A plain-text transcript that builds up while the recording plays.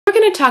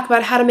going to talk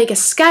about how to make a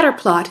scatter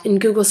plot in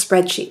Google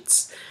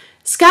Spreadsheets.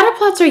 Scatter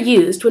plots are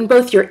used when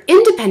both your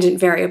independent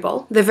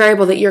variable, the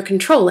variable that you're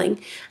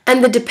controlling,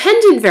 and the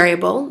dependent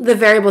variable, the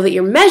variable that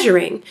you're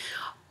measuring,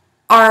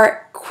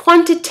 are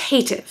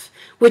quantitative,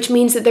 which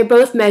means that they're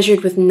both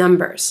measured with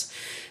numbers.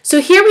 So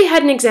here we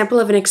had an example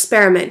of an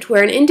experiment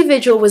where an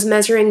individual was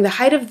measuring the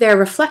height of their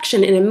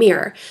reflection in a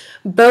mirror,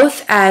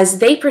 both as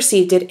they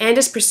perceived it and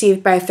as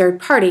perceived by a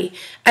third party,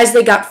 as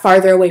they got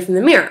farther away from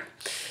the mirror.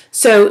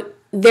 So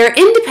their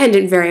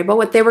independent variable,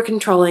 what they were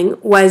controlling,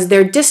 was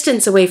their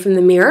distance away from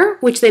the mirror,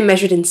 which they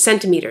measured in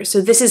centimeters.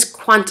 So this is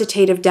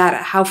quantitative data,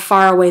 how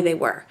far away they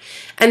were.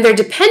 And their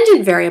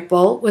dependent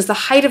variable was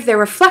the height of their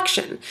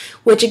reflection,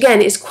 which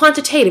again is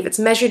quantitative. It's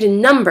measured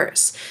in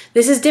numbers.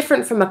 This is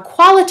different from a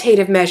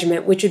qualitative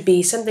measurement, which would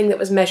be something that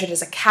was measured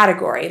as a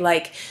category,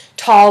 like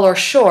tall or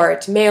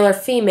short, male or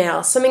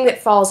female, something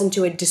that falls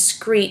into a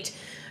discrete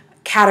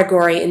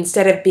category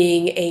instead of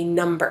being a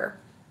number.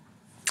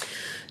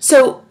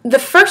 So the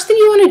first thing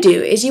you want to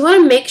do is you want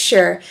to make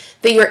sure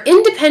that your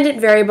independent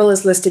variable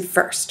is listed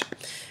first.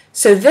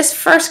 So this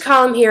first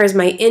column here is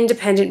my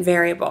independent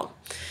variable.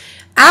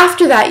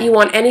 After that, you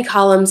want any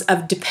columns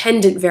of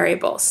dependent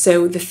variables.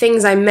 So the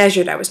things I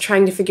measured, I was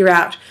trying to figure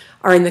out,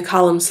 are in the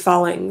columns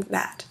following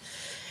that.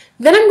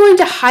 Then I'm going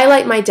to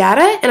highlight my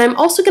data, and I'm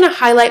also going to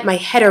highlight my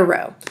header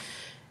row.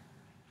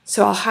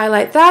 So I'll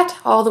highlight that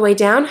all the way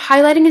down.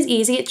 Highlighting is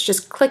easy. It's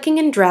just clicking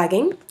and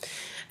dragging.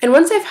 And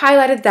once I've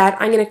highlighted that,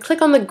 I'm going to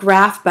click on the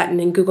Graph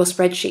button in Google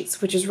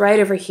Spreadsheets, which is right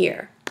over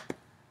here.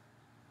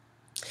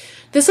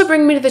 This will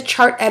bring me to the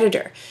chart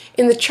editor.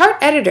 In the chart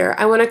editor,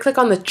 I want to click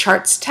on the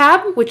Charts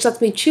tab, which lets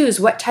me choose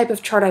what type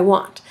of chart I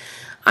want.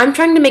 I'm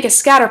trying to make a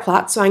scatter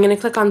plot, so I'm going to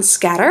click on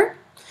Scatter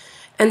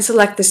and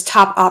select this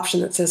top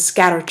option that says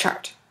Scatter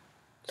Chart.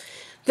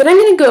 Then I'm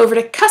going to go over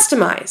to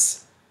Customize.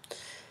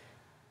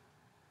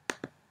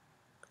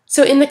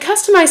 So in the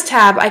Customize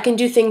tab, I can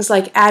do things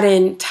like add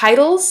in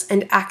titles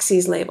and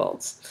axes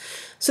labels.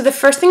 So the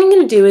first thing I'm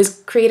going to do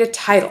is create a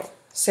title.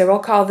 So I'll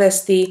call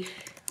this the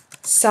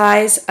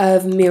size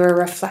of mirror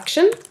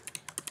reflection.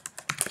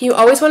 You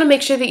always want to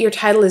make sure that your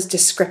title is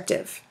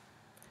descriptive.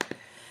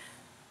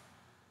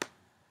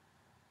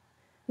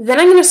 Then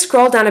I'm going to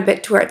scroll down a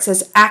bit to where it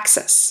says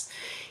axis.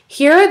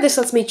 Here, this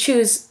lets me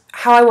choose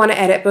how I want to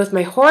edit both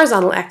my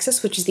horizontal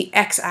axis, which is the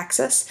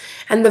x-axis,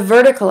 and the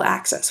vertical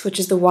axis, which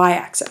is the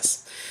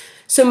y-axis.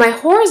 So my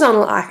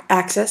horizontal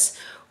axis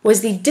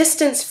was the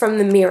distance from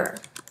the mirror.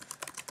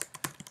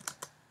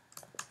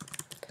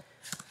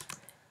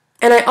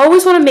 And I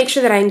always want to make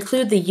sure that I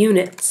include the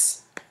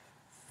units.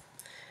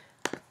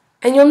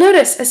 And you'll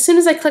notice as soon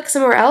as I click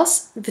somewhere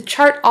else, the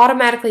chart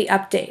automatically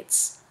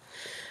updates.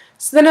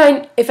 So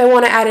then if I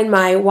want to add in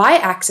my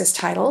y-axis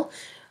title,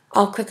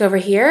 I'll click over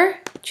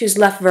here, choose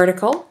left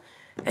vertical,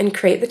 and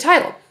create the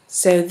title.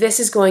 So this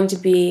is going to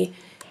be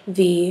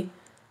the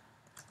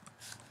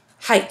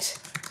height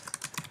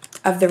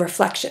of the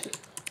reflection.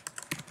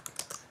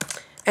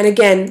 And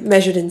again,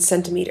 measured in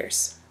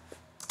centimeters.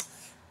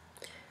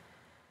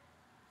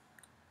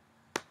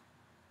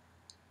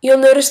 You'll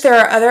notice there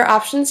are other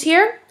options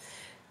here.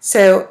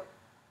 So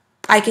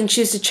I can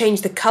choose to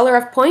change the color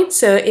of points.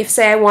 So if,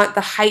 say, I want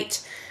the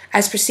height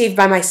as perceived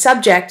by my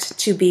subject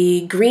to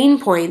be green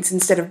points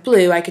instead of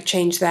blue, I could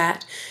change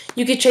that.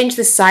 You could change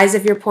the size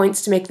of your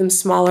points to make them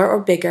smaller or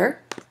bigger.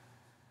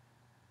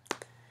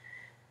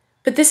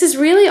 But this is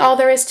really all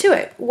there is to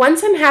it.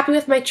 Once I'm happy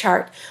with my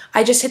chart,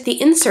 I just hit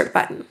the Insert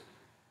button.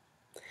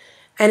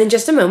 And in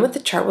just a moment, the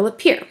chart will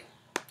appear.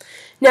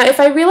 Now, if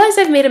I realize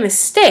I've made a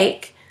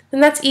mistake,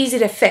 then that's easy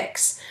to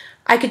fix.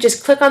 I could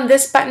just click on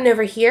this button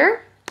over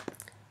here,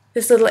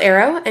 this little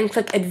arrow, and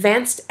click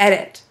Advanced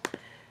Edit.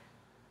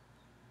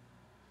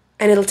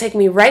 And it'll take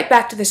me right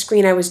back to the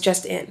screen I was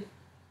just in.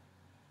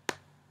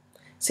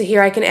 So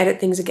here I can edit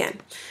things again.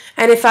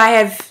 And if I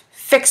have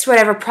fixed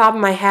whatever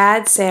problem I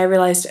had, say I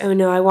realized, oh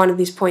no, I wanted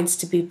these points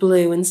to be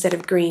blue instead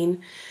of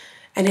green,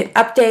 and hit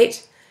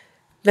Update,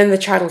 then the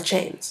chart will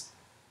change.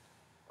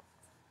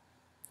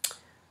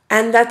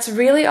 And that's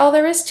really all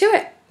there is to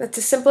it. That's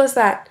as simple as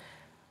that.